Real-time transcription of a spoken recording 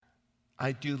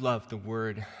I do love the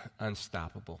word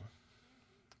unstoppable,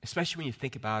 especially when you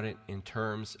think about it in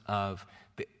terms of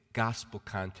the gospel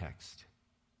context.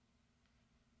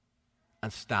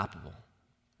 Unstoppable.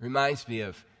 Reminds me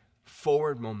of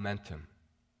forward momentum.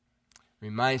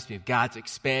 Reminds me of God's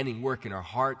expanding work in our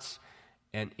hearts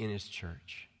and in His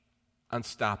church.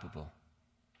 Unstoppable.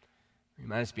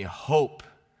 Reminds me of hope.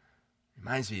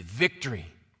 Reminds me of victory.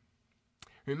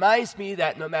 Reminds me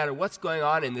that no matter what's going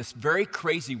on in this very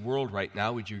crazy world right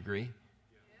now, would you agree?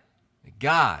 That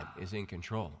God is in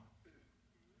control.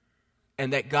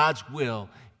 And that God's will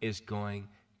is going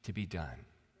to be done.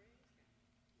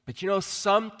 But you know,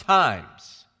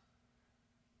 sometimes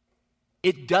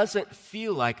it doesn't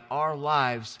feel like our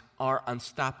lives are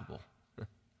unstoppable.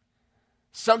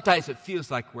 Sometimes it feels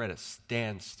like we're at a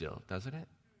standstill, doesn't it?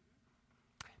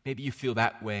 Maybe you feel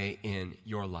that way in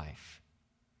your life.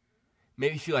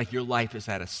 Maybe you feel like your life is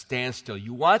at a standstill.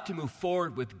 You want to move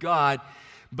forward with God,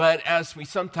 but as we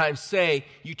sometimes say,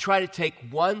 you try to take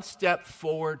one step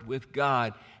forward with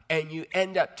God, and you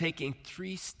end up taking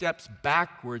 3 steps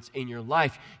backwards in your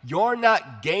life. You're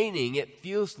not gaining. It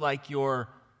feels like you're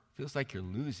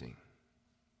losing.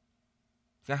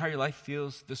 Is that how your life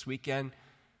feels this weekend?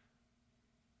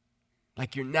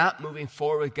 Like you're not moving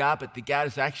forward with God, but the God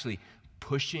is actually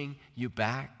pushing you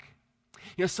back.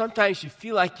 You know, sometimes you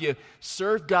feel like you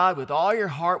serve God with all your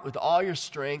heart, with all your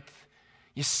strength.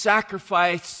 You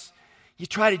sacrifice. You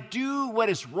try to do what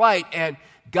is right, and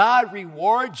God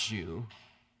rewards you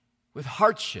with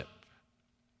hardship,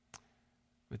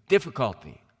 with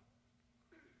difficulty,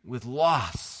 with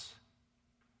loss.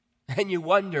 And you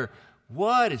wonder,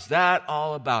 what is that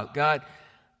all about? God,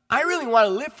 I really want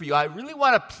to live for you. I really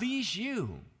want to please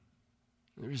you.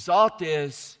 The result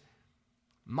is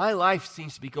my life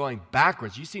seems to be going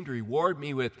backwards. You seem to reward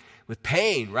me with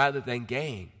pain rather than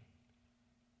gain,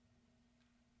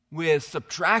 with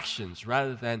subtractions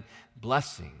rather than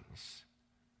blessings.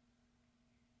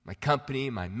 My company,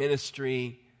 my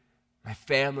ministry, my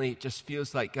family, it just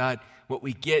feels like, God, what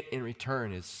we get in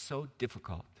return is so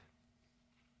difficult.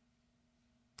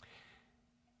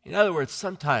 In other words,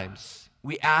 sometimes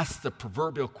we ask the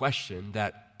proverbial question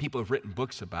that people have written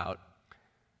books about,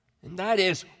 and that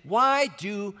is, why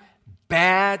do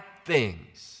bad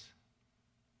things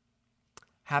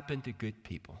happen to good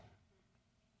people?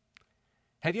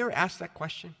 Have you ever asked that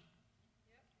question?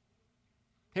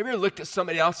 Have you ever looked at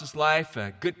somebody else's life,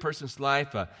 a good person's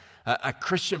life, a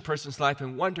Christian person's life,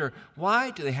 and wonder,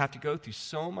 why do they have to go through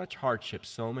so much hardship,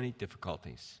 so many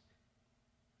difficulties?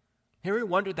 Have you ever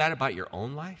wondered that about your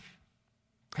own life?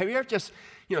 Have you ever just,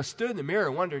 stood in the mirror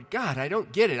and wondered, God, I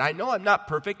don't get it. I know I'm not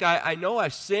perfect. I know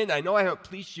I've sinned. I know I haven't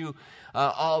pleased you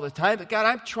all the time. But God,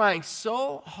 I'm trying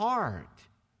so hard.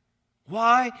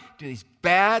 Why do these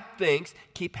bad things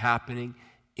keep happening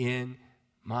in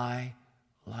my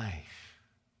life?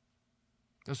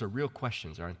 Those are real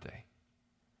questions, aren't they?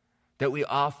 That we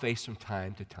all face from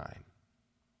time to time.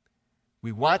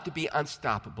 We want to be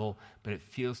unstoppable, but it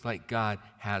feels like God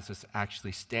has us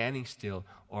actually standing still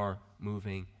or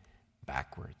moving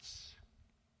backwards.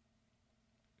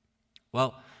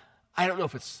 Well, I don't know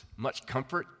if it's much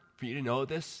comfort for you to know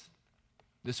this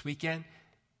weekend,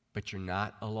 but you're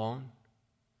not alone.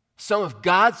 Some of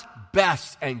God's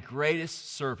best and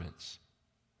greatest servants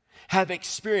have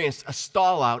experienced a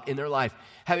stall out in their life,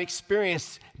 have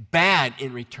experienced bad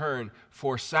in return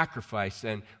for sacrifice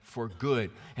and for good.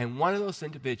 And one of those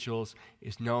individuals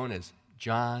is known as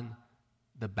John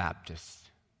the Baptist.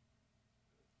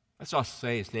 Let's all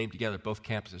say his name together, both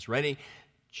campuses. Ready?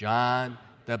 John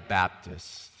the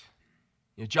Baptist.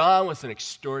 John was an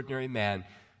extraordinary man,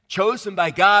 chosen by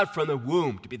God from the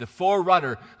womb to be the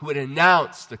forerunner who would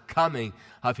announce the coming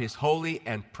of his holy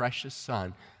and precious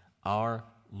Son, our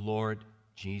Lord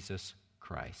Jesus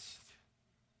Christ.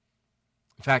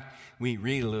 In fact, we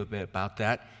read a little bit about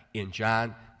that in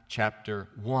John chapter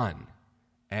 1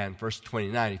 and verse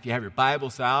 29. If you have your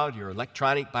Bibles out, your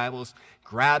electronic Bibles,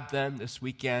 grab them this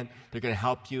weekend. They're going to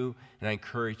help you, and I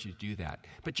encourage you to do that.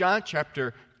 But John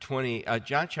chapter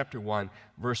 1,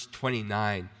 verse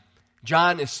 29,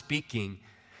 John is speaking,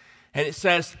 and it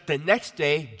says, the next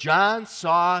day John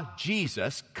saw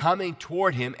Jesus coming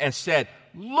toward him and said,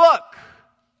 "Look,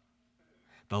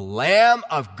 the Lamb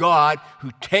of God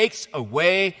who takes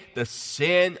away the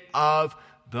sin of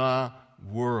the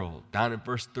world." Down in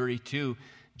verse 32,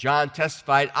 John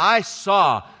testified, "I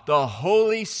saw the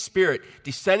Holy Spirit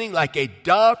descending like a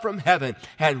dove from heaven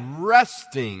and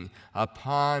resting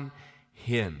upon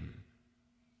him."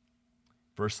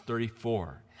 Verse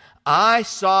 34, "I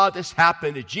saw this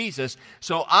happen to Jesus,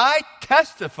 so I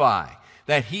testify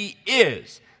that he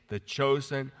is the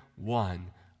chosen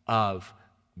one of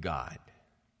God.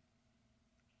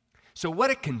 So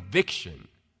what a conviction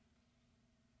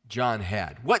John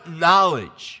had. What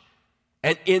knowledge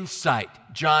and insight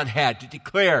John had to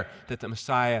declare that the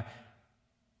Messiah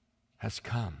has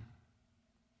come.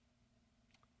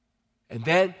 And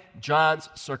then John's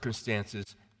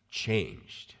circumstances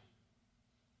changed.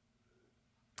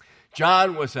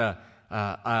 John was a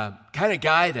kind of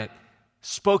guy that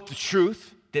spoke the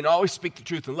truth, didn't always speak the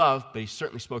truth in love, but he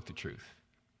certainly spoke the truth.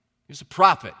 He was a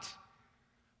prophet,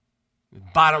 a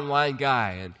bottom line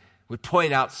guy, and would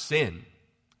point out sin,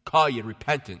 call you to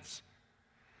repentance.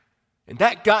 And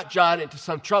that got John into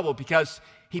some trouble because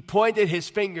he pointed his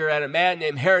finger at a man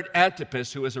named Herod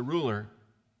Antipas, who was a ruler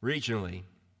regionally.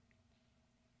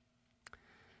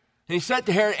 And he said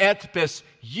to Herod Antipas,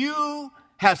 "You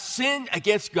have sinned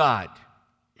against God.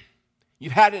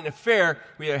 You've had an affair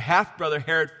with your half-brother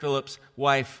Herod Philip's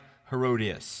wife,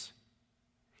 Herodias.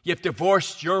 You've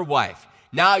divorced your wife.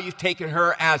 Now you've taken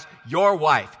her as your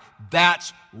wife.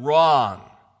 That's wrong."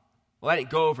 Well, that didn't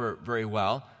go over very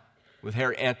well with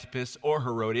Herod Antipas or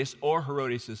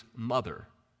Herodias' mother.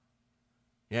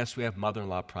 Yes, we have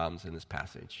mother-in-law problems in this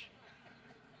passage.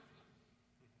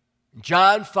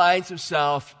 John finds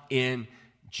himself in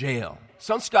jail.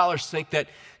 Some scholars think that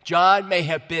John may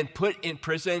have been put in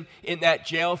prison in that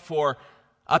jail for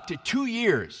up to 2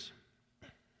 years.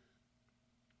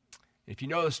 If you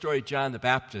know the story of John the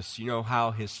Baptist, you know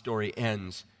how his story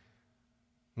ends.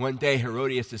 One day,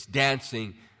 Herodias is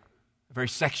dancing, a very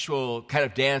sexual kind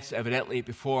of dance, evidently,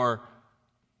 before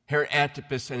Herod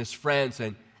Antipas and his friends.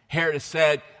 And Herod has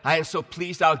said, "I am so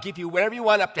pleased, I'll give you whatever you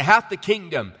want, up to half the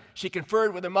kingdom." She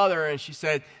conferred with her mother, and she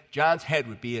said John's head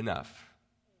would be enough.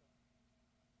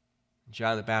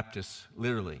 John the Baptist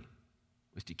literally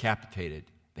was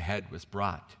decapitated. The head was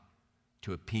brought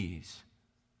to appease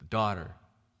the daughter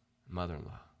and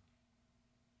mother-in-law.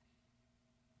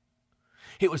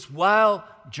 It was while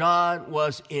John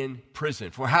was in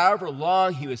prison, for however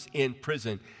long he was in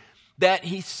prison, that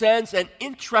he sends an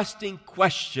interesting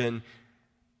question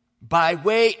by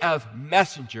way of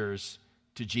messengers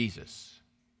to Jesus.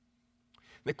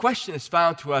 The question is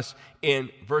found to us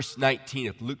in verse 19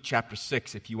 of Luke chapter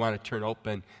 6, if you want to turn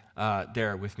open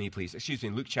there with me, please.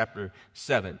 Luke chapter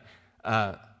 7.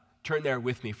 Turn there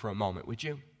with me for a moment, would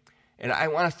you? And I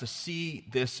want us to see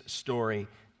this story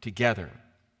together.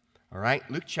 All right,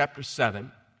 Luke chapter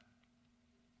 7.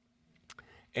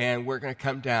 And we're going to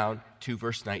come down to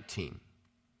verse 19.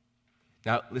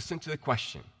 Now, listen to the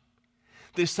question.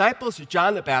 The disciples of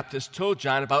John the Baptist told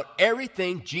John about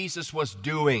everything Jesus was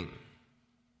doing.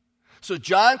 So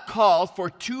John called for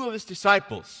 2 of his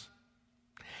disciples,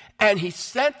 and he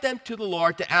sent them to the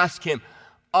Lord to ask him,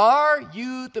 "Are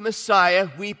you the Messiah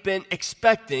we've been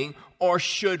expecting, or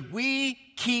should we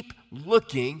keep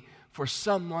looking for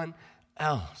someone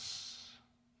else?"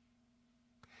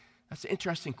 That's an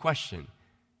interesting question,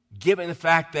 given the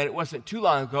fact that it wasn't too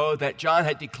long ago that John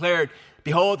had declared,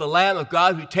 "Behold, the Lamb of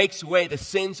God who takes away the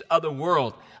sins of the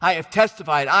world. I have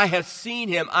testified, I have seen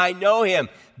him, I know him.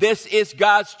 This is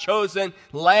God's chosen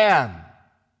Lamb."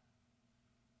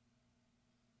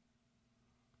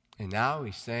 And now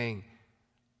he's saying,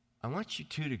 "I want you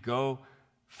 2 to go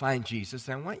find Jesus.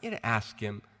 I want you to ask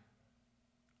him,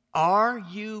 are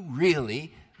you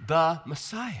really the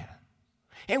Messiah?"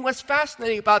 And what's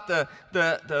fascinating about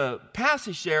the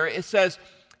passage there, it says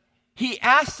he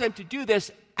asks them to do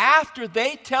this after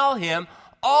they tell him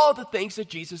all the things that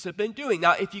Jesus had been doing.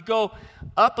 Now, if you go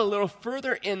up a little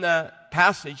further in the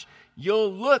passage,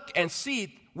 you'll look and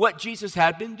see what Jesus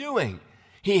had been doing.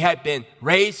 He had been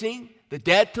raising the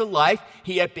dead to life.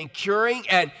 He had been curing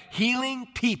and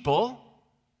healing people.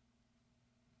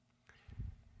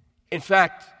 In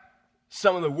fact,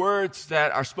 some of the words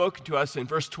that are spoken to us in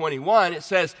verse 21, it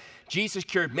says, Jesus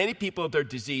cured many people of their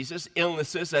diseases,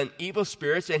 illnesses, and evil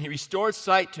spirits, and he restored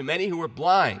sight to many who were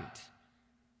blind.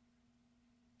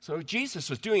 So Jesus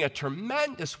was doing a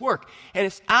tremendous work. And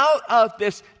it's out of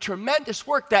this tremendous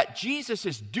work that Jesus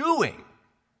is doing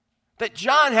that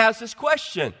John has this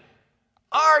question.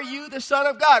 Are you the Son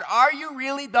of God? Are you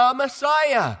really the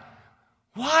Messiah?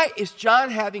 Why is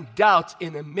John having doubts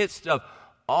in the midst of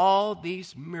all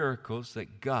these miracles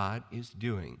that God is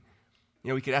doing? You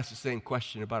know, we could ask the same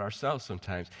question about ourselves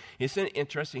sometimes. Isn't it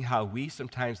interesting how we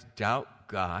sometimes doubt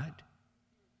God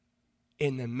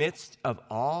in the midst of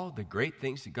all the great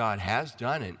things that God has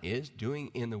done and is doing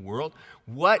in the world?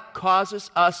 What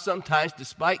causes us sometimes,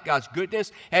 despite God's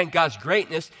goodness and God's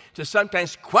greatness, to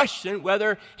sometimes question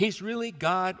whether he's really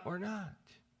God or not?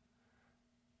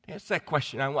 That's that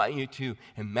question. I want you to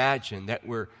imagine that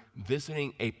we're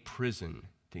visiting a prison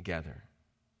together.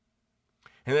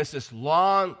 And there's this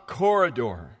long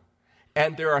corridor,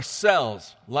 and there are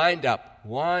cells lined up,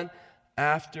 one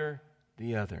after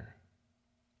the other.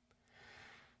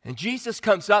 And Jesus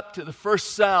comes up to the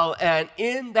first cell, and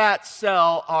in that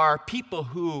cell are people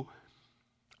who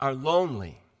are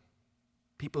lonely,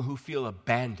 people who feel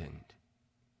abandoned.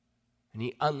 And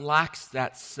he unlocks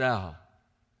that cell,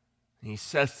 and he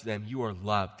says to them, you are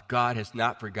loved. God has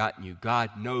not forgotten you.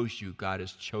 God knows you. God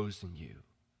has chosen you.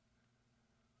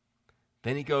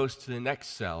 Then he goes to the next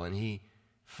cell, and he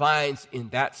finds in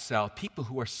that cell people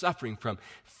who are suffering from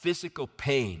physical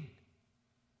pain,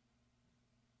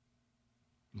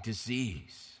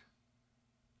 disease.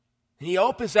 And he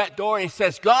opens that door and he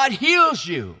says, God heals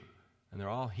you. And they're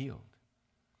all healed.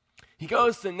 He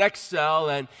goes to the next cell,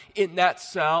 and in that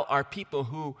cell are people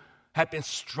who have been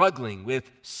struggling with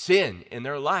sin in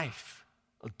their life.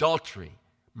 Adultery,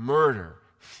 murder,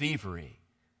 thievery.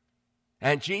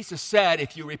 And Jesus said,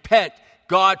 if you repent,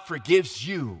 God forgives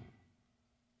you.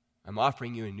 I'm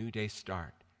offering you a new day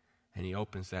start. And he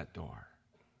opens that door.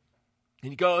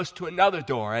 And he goes to another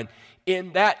door, and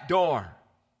in that door,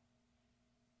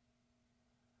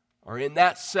 or in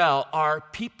that cell, are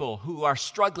people who are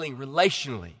struggling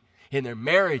relationally in their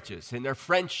marriages, in their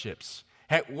friendships,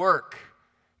 at work.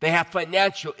 They have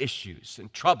financial issues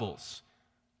and troubles.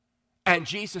 And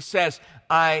Jesus says,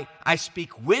 I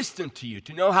speak wisdom to you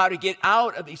to know how to get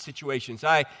out of these situations.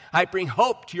 I bring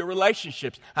hope to your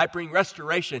relationships. I bring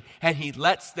restoration. And he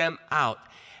lets them out.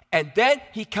 And then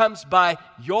he comes by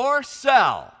your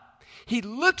cell. He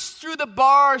looks through the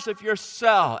bars of your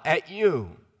cell at you.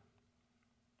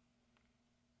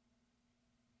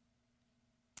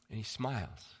 And he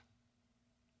smiles.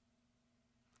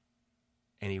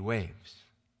 And he waves.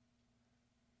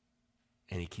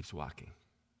 And he keeps walking.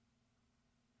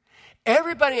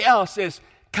 Everybody else is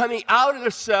coming out of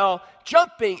their cell,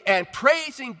 jumping and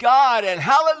praising God and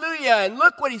hallelujah, and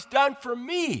look what he's done for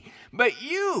me. But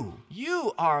you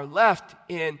are left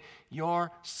in your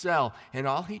cell. And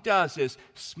all he does is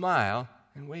smile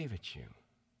and wave at you.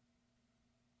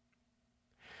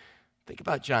 Think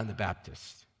about John the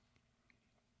Baptist,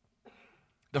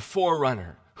 the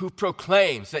forerunner who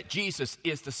proclaims that Jesus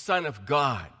is the Son of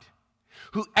God,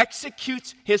 who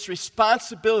executes his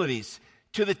responsibilities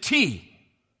to the T,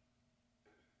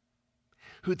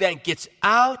 who then gets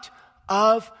out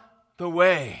of the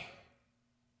way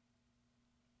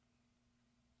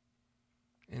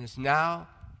and is now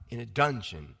in a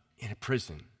dungeon, in a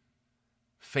prison,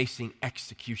 facing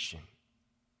execution.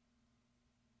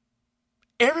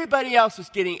 Everybody else is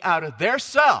getting out of their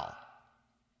cell,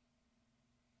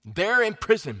 their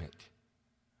imprisonment,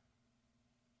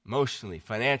 emotionally,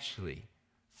 financially,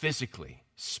 physically,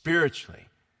 spiritually.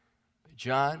 But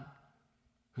John,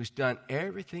 who's done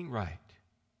everything right,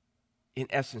 in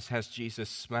essence has Jesus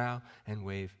smile and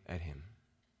wave at him.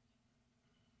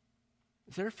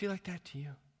 Does it ever feel like that to you?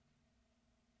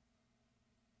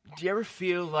 Do you ever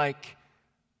feel like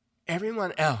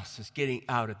everyone else is getting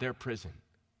out of their prison?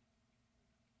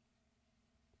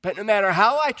 But no matter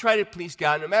how I try to please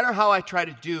God, no matter how I try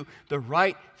to do the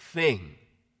right thing,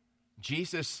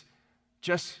 Jesus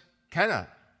just kind of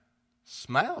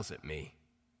smiles at me,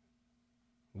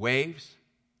 waves,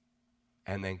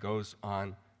 and then goes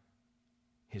on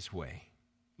his way.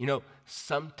 You know,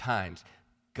 sometimes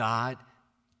God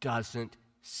doesn't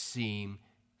seem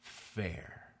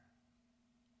fair,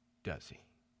 does he?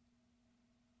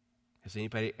 Has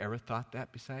anybody ever thought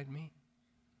that beside me?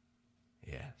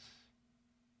 Yes.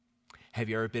 Have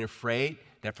you ever been afraid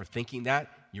that for thinking that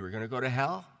you were going to go to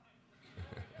hell?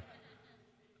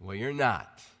 Well, you're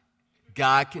not.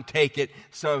 God can take it.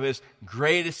 Some of his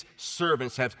greatest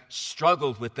servants have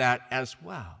struggled with that as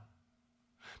well.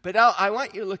 But now I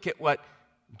want you to look at what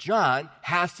John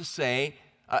has to say,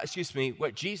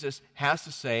 what Jesus has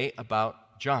to say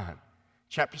about John.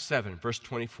 Chapter 7, verse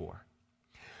 24.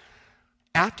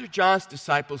 After John's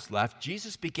disciples left,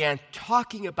 Jesus began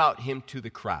talking about him to the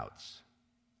crowds.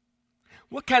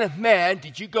 What kind of man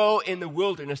did you go in the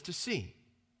wilderness to see?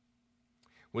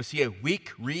 Was he a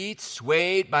weak reed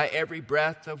swayed by every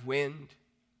breath of wind?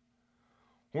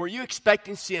 Were you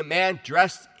expecting to see a man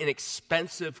dressed in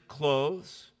expensive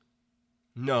clothes?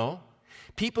 No.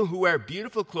 People who wear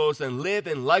beautiful clothes and live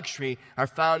in luxury are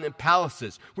found in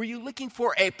palaces. Were you looking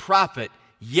for a prophet?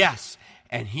 Yes,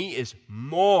 and he is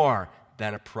more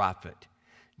than a prophet.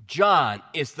 John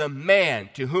is the man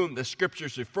to whom the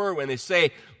scriptures refer when they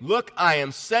say, "Look, I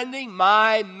am sending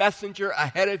my messenger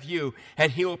ahead of you,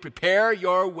 and he will prepare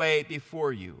your way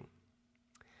before you."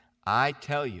 I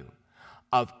tell you,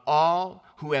 of all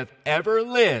who have ever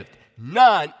lived,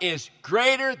 none is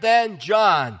greater than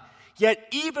John. yet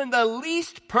even the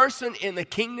least person in the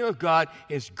kingdom of God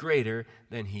is greater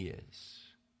than he is.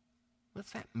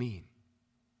 What's that mean?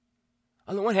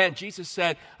 On the one hand, Jesus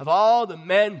said, of all the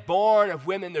men born of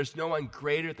women, there's no one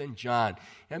greater than John.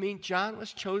 I mean, John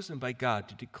was chosen by God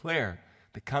to declare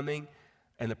the coming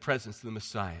and the presence of the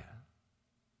Messiah.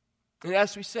 And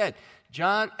as we said,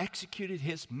 John executed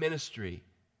his ministry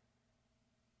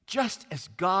just as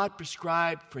God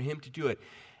prescribed for him to do it.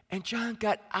 And John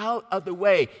got out of the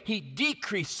way. He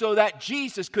decreased so that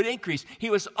Jesus could increase. He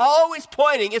was always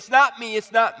pointing, it's not me,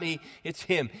 it's not me, it's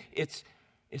him. It's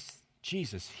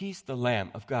Jesus. He's the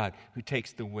Lamb of God who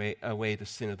takes away the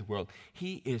sin of the world.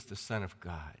 He is the Son of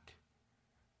God.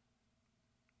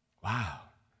 Wow.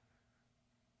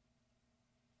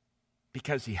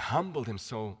 Because he humbled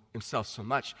himself so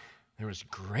much, there was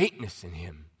greatness in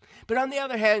him. But on the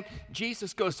other hand,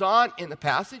 Jesus goes on in the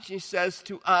passage, he says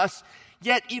to us,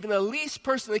 yet even the least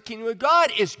person in the kingdom of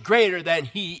God is greater than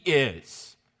he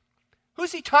is.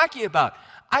 Who's he talking about?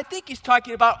 I think he's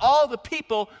talking about all the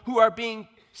people who are being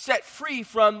set free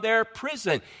from their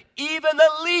prison. Even the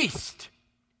least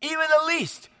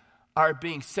are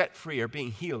being set free, are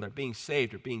being healed, are being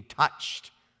saved, are being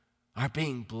touched, are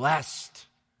being blessed.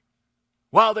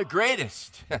 While the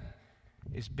greatest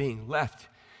is being left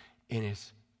in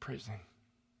his prison.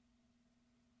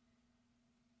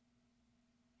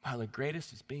 While the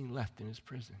greatest is being left in his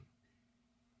prison.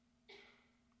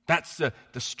 That's the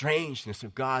strangeness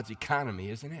of God's economy,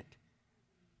 isn't it?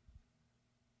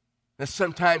 That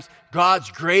sometimes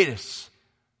God's greatest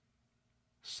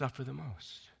suffer the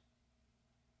most.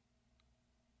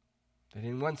 That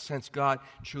in one sense, God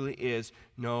truly is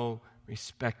no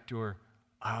respecter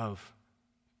of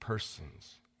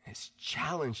persons. It's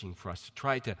challenging for us to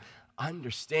try to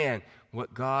understand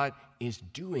what God is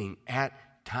doing at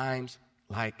times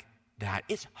like that.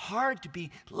 It's hard to be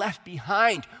left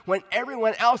behind when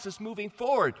everyone else is moving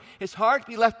forward. It's hard to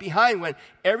be left behind when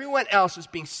everyone else is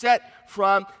being set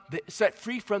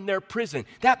free from their prison.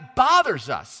 That bothers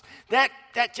us. That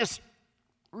just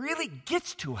really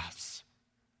gets to us.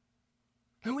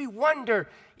 And we wonder,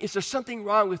 is there something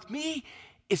wrong with me?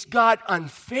 Is God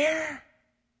unfair?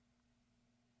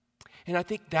 And I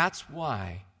think that's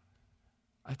why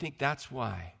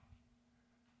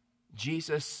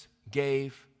Jesus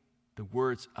gave the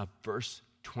words of verse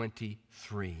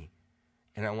 23.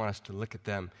 And I want us to look at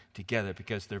them together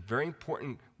because they're very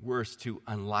important words to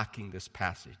unlocking this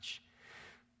passage.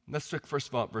 Let's look first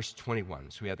of all at verse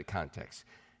 21 so we have the context.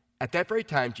 At that very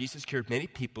time, Jesus cured many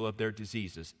people of their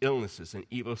diseases, illnesses, and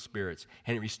evil spirits,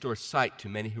 and he restored sight to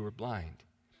many who were blind.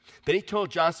 Then he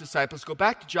told John's disciples, go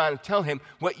back to John and tell him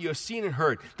what you have seen and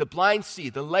heard. The blind see,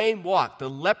 the lame walk, the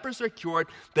lepers are cured,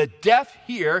 the deaf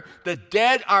hear, the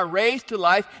dead are raised to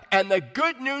life, and the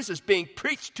good news is being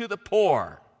preached to the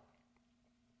poor.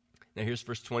 Now here's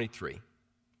verse 23.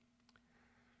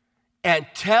 And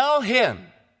tell him,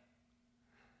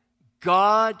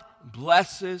 God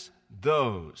blesses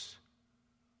those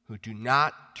who do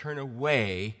not turn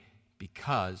away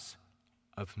because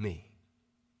of me.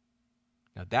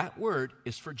 Now that word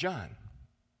is for John.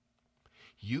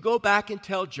 You go back and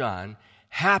tell John,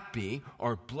 happy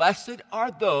or blessed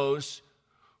are those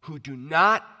who do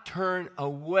not turn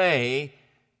away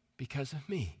because of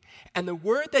me. And the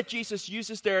word that Jesus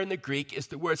uses there in the Greek is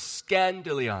the word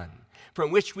scandalion,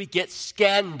 from which we get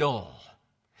scandal.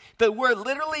 The word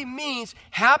literally means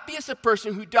happy is a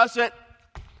person who doesn't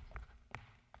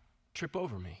trip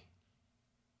over me.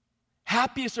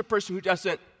 Happy is a person who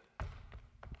doesn't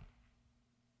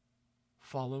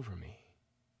fall over me.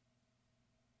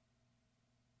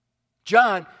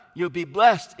 John, you'll be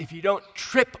blessed if you don't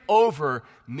trip over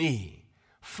me,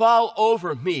 fall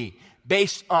over me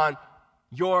based on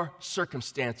your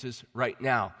circumstances right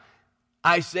now.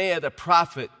 Isaiah the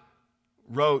prophet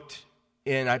wrote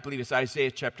in, I believe it's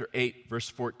Isaiah chapter 8, verse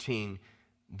 14,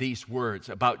 these words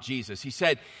about Jesus. He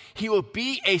said, he will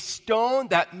be a stone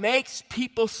that makes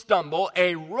people stumble,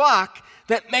 a rock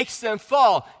that makes them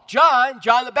fall. John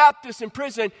the Baptist in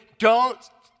prison, don't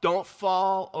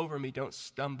fall over me. Don't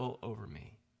stumble over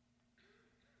me.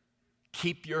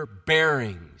 Keep your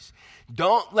bearings.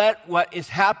 Don't let what is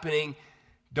happening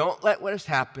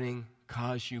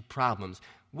cause you problems.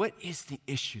 What is the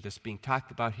issue that's being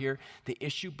talked about here? The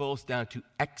issue boils down to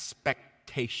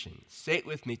expectations. Say it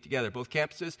with me together, both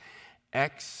campuses.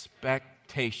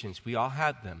 Expectations. We all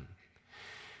have them.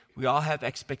 We all have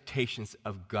expectations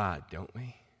of God, don't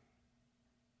we?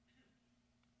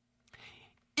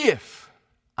 If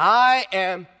I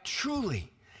am truly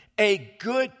a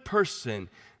good person,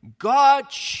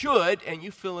 God should, and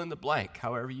you fill in the blank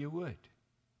however you would.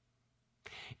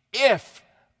 If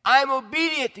I'm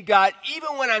obedient to God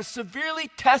even when I'm severely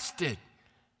tested.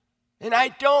 And I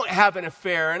don't have an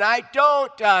affair, and I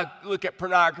don't look at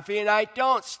pornography, and I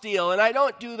don't steal, and I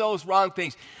don't do those wrong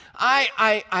things.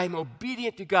 I'm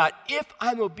obedient to God. If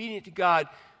I'm obedient to God,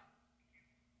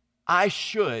 I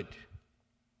should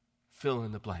fill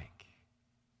in the blank.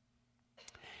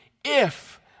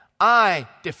 If I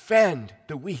defend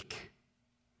the weak,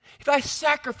 if I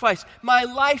sacrifice my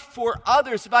life for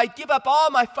others, if I give up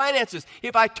all my finances,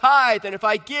 if I tithe, and if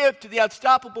I give to the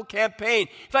Unstoppable campaign,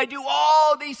 if I do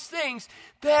all these things,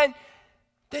 then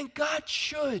God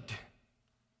should.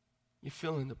 You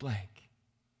fill in the blank.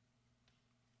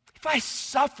 If I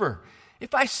suffer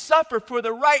for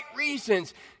the right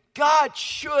reasons, God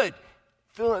should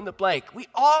fill in the blank. We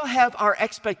all have our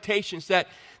expectations that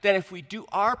if we do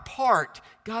our part,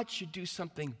 God should do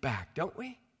something back, don't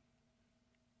we?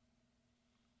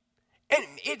 And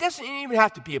it doesn't even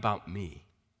have to be about me.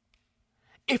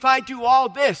 If I do all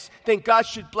this, then God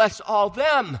should bless all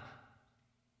them.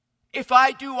 If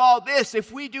I do all this,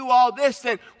 if we do all this,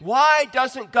 then why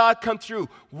doesn't God come through?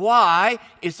 Why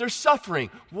is there suffering?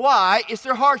 Why is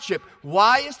there hardship?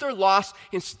 Why is there loss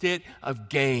instead of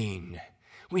gain?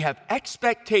 We have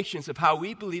expectations of how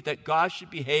we believe that God should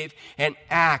behave and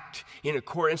act in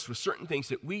accordance with certain things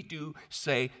that we do,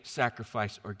 say,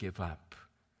 sacrifice, or give up.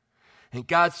 And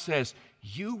God says,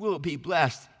 you will be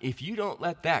blessed if you don't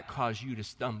let that cause you to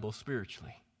stumble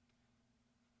spiritually.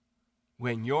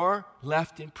 When you're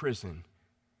left in prison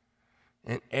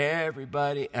and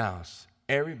everybody else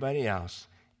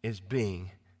is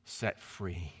being set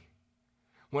free.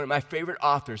 One of my favorite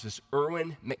authors is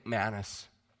Erwin McManus.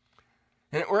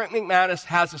 And Erwin McManus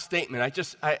has a statement.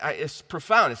 It's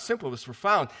profound. It's simple. It's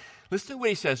profound. Listen to what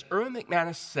he says. Erwin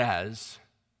McManus says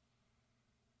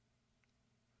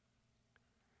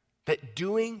that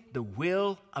doing the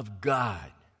will of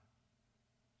God,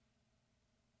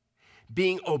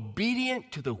 being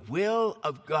obedient to the will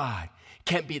of God,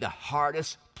 can be the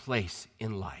hardest place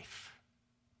in life.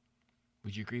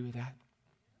 Would you agree with that?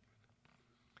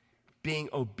 Being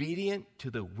obedient to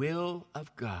the will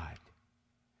of God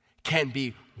can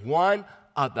be one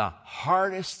of the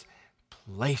hardest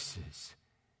places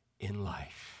in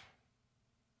life.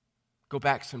 Go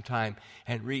back sometime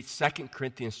and read 2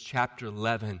 Corinthians chapter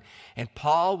 11, and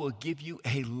Paul will give you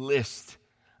a list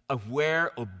of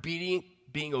where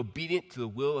being obedient to the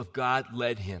will of God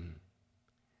led him.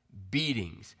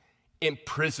 Beatings,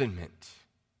 imprisonment,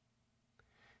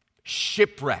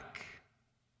 shipwreck,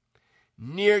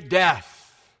 near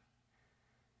death,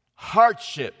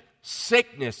 hardship,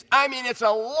 sickness. I mean, it's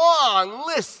a long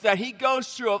list that he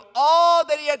goes through of all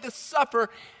that he had to suffer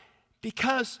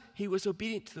because he was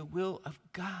obedient to the will of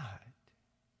God.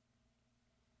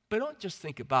 But don't just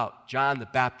think about John the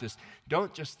Baptist.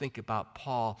 Don't just think about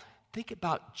Paul. Think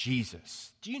about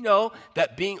Jesus. Do you know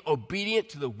that being obedient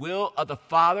to the will of the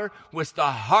Father was the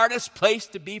hardest place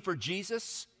to be for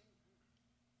Jesus?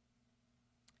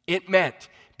 It meant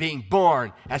being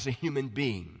born as a human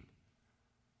being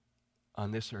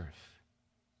on this earth.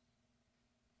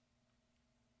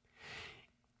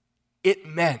 It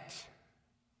meant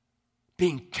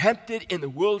being tempted in the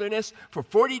wilderness for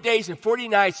 40 days and 40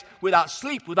 nights without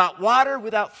sleep, without water,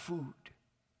 without food.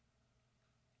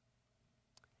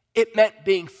 It meant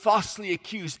being falsely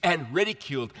accused and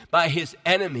ridiculed by his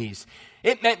enemies.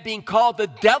 It meant being called the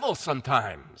devil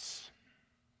sometimes.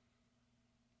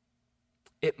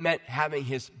 It meant having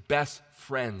his best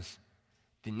friends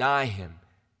deny him,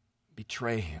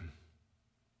 betray him.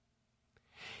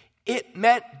 It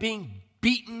meant being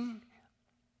beaten,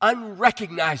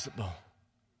 unrecognizable,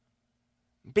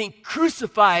 being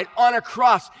crucified on a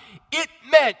cross. It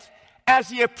meant, as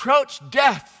he approached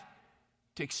death,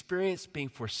 to experience being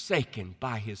forsaken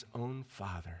by his own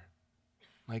Father.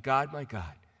 My God,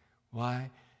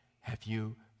 why have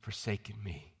you forsaken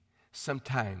me?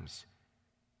 Sometimes,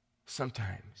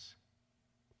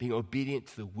 being obedient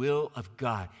to the will of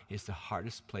God is the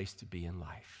hardest place to be in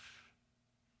life.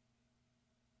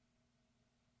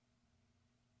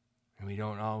 And we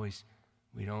don't always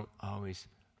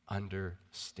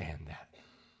understand that,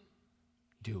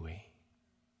 do we?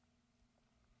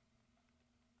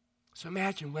 So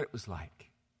imagine what it was like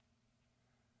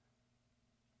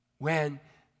when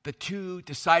the two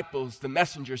disciples, the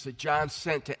messengers that John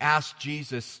sent to ask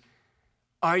Jesus,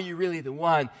 are you really the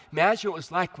one? Imagine what it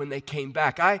was like when they came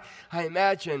back. I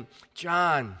imagine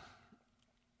John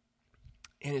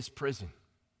in his prison.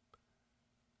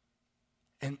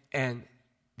 And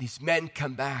these men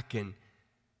come back and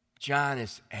John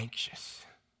is anxious.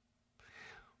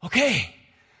 Okay,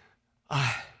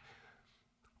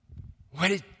 what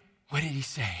did he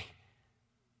say?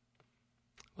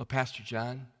 Well, Pastor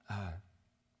John,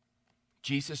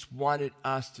 Jesus wanted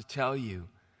us to tell you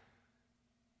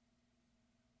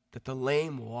that the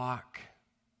lame walk,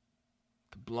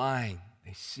 the blind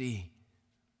they see,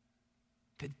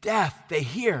 the deaf they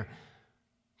hear,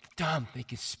 the dumb they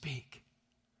can speak.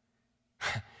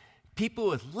 People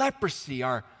with leprosy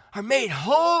are made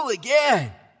whole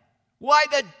again. Why,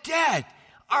 the dead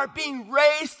are being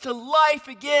raised to life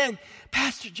again.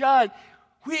 Pastor John,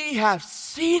 we have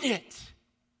seen it.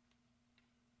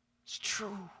 It's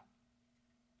true.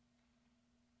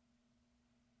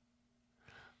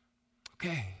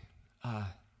 Okay.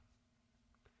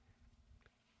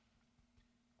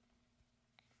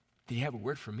 Did you have a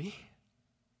word for me?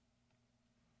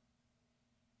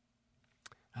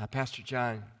 Pastor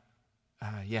John,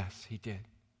 yes, he did.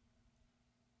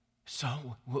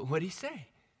 So, what did he say?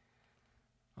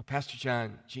 Well, Pastor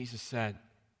John, Jesus said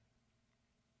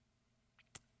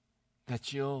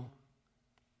that you'll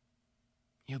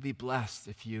be blessed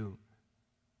if you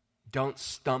don't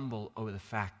stumble over the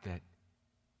fact that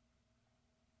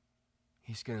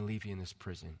he's going to leave you in this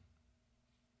prison.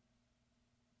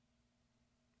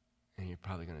 And you're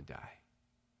probably going to die.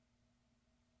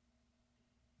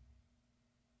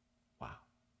 Wow.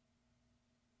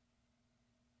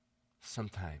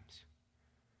 Sometimes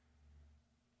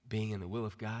being in the will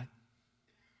of God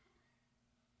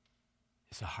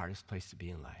is the hardest place to be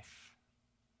in life.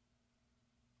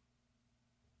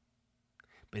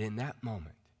 But in that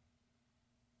moment,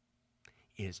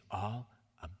 it is all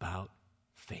about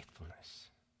faithfulness.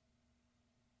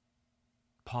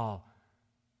 Paul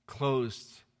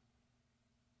closed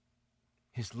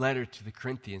his letter to the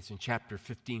Corinthians in chapter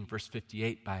 15, verse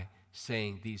 58 by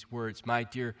saying these words, "My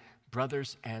dear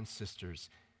brothers and sisters,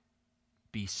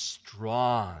 be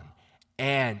strong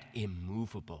and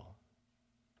immovable."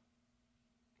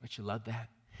 Don't you love that?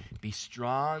 Be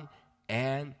strong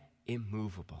and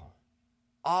immovable.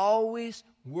 Always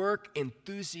work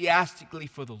enthusiastically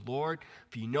for the Lord,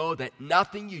 for you know that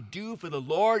nothing you do for the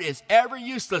Lord is ever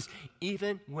useless,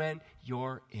 even when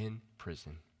you're in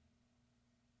prison.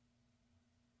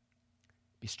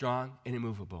 Be strong and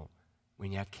immovable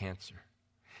when you have cancer.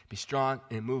 Be strong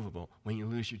and immovable when you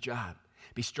lose your job.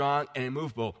 Be strong and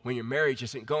immovable when your marriage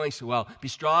isn't going so well. Be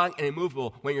strong and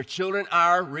immovable when your children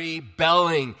are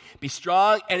rebelling. Be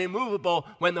strong and immovable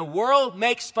when the world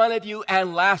makes fun of you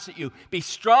and laughs at you. Be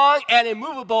strong and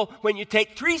immovable when you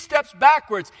take 3 steps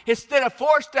backwards instead of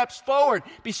 4 steps forward.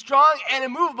 Be strong and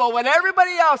immovable when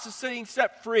everybody else is sitting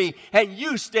set free and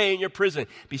you stay in your prison.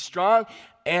 Be strong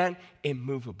and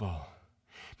immovable.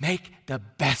 Make the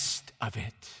best of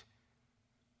it.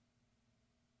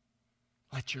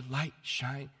 Let your light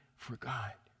shine for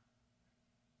God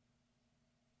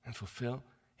and fulfill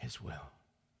His will.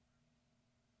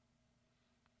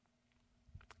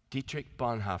 Dietrich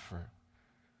Bonhoeffer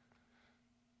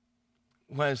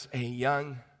was a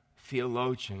young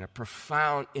theologian, a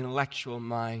profound intellectual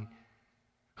mind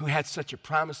who had such a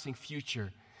promising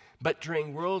future. But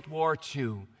during World War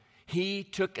II, he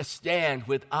took a stand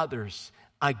with others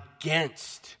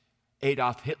against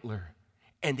Adolf Hitler.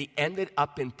 And he ended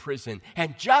up in prison.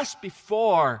 And just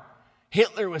before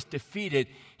Hitler was defeated,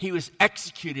 he was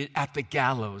executed at the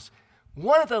gallows.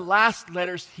 One of the last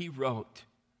letters he wrote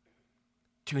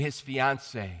to his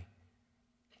fiancée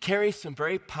carries some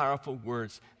very powerful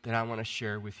words that I want to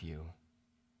share with you.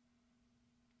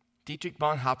 Dietrich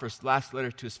Bonhoeffer's last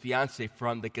letter to his fiancée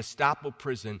from the Gestapo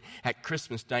prison at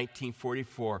Christmas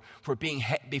 1944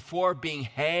 before being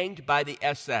hanged by the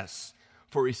SS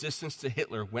for resistance to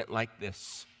Hitler went like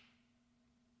this.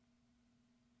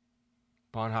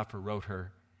 Bonhoeffer wrote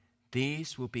her,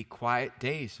 "These will be quiet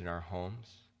days in our homes,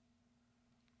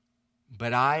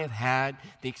 but I have had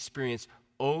the experience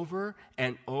over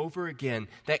and over again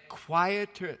that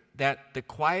the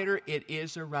quieter it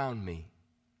is around me,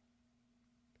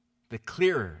 the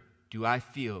clearer do I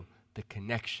feel the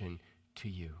connection to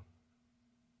you.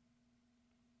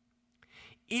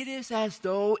 It is as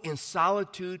though in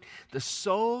solitude the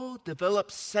soul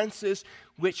develops senses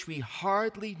which we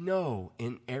hardly know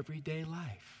in everyday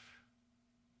life.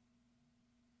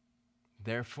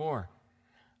 Therefore,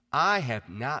 I have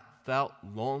not felt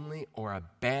lonely or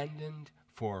abandoned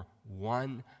for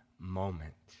one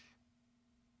moment.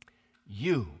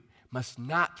 You must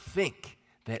not think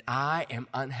that I am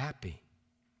unhappy.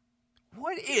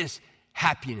 What is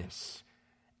happiness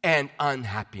and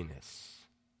unhappiness?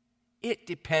 It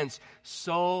depends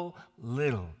so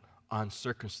little on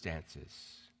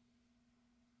circumstances.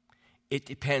 It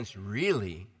depends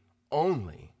really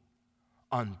only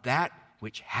on that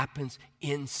which happens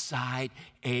inside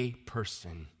a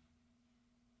person.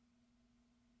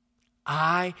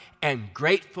 I am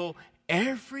grateful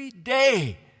every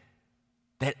day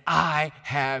that I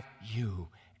have you,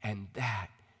 and that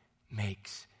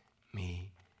makes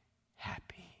me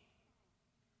happy.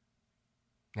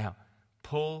 Now,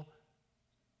 pull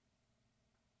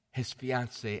his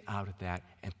fiancée out of that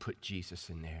and put Jesus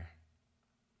in there.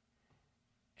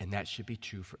 And that should be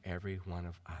true for every one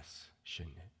of us,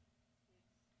 shouldn't it?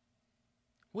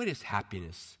 What is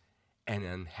happiness and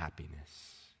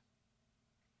unhappiness?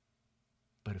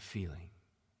 But a feeling.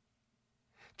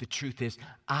 The truth is,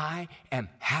 I am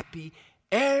happy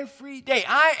every day.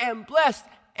 I am blessed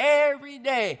every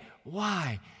day.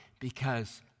 Why?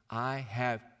 Because I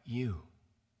have you,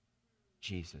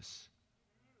 Jesus,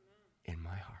 in my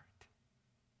heart.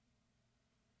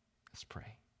 Let's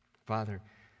pray. Father,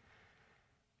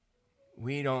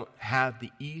 we don't have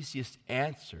the easiest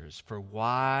answers for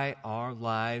why our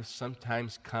lives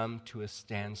sometimes come to a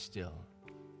standstill.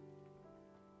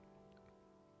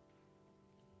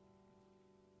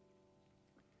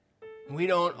 We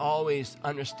don't always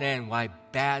understand why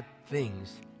bad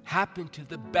things happen to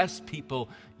the best people,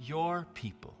 your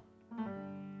people.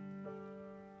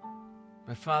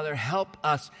 But Father, help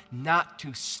us not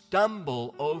to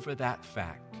stumble over that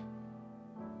fact,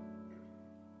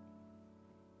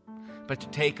 but to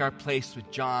take our place with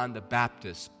John the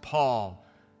Baptist, Paul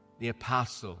the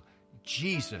Apostle,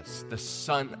 Jesus, the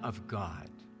Son of God.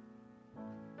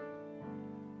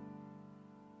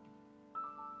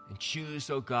 And choose,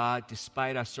 O God,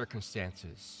 despite our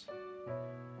circumstances,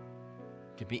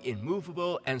 to be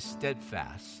immovable and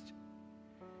steadfast,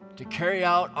 to carry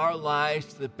out our lives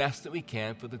to the best that we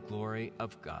can for the glory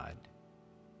of God,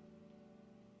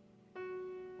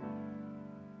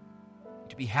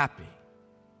 to be happy,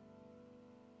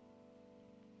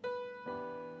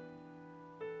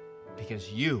 because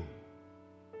you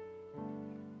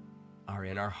are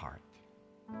in our heart.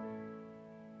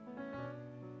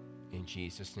 In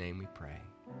Jesus' name we pray.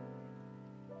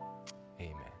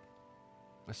 Amen.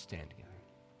 Let's stand together.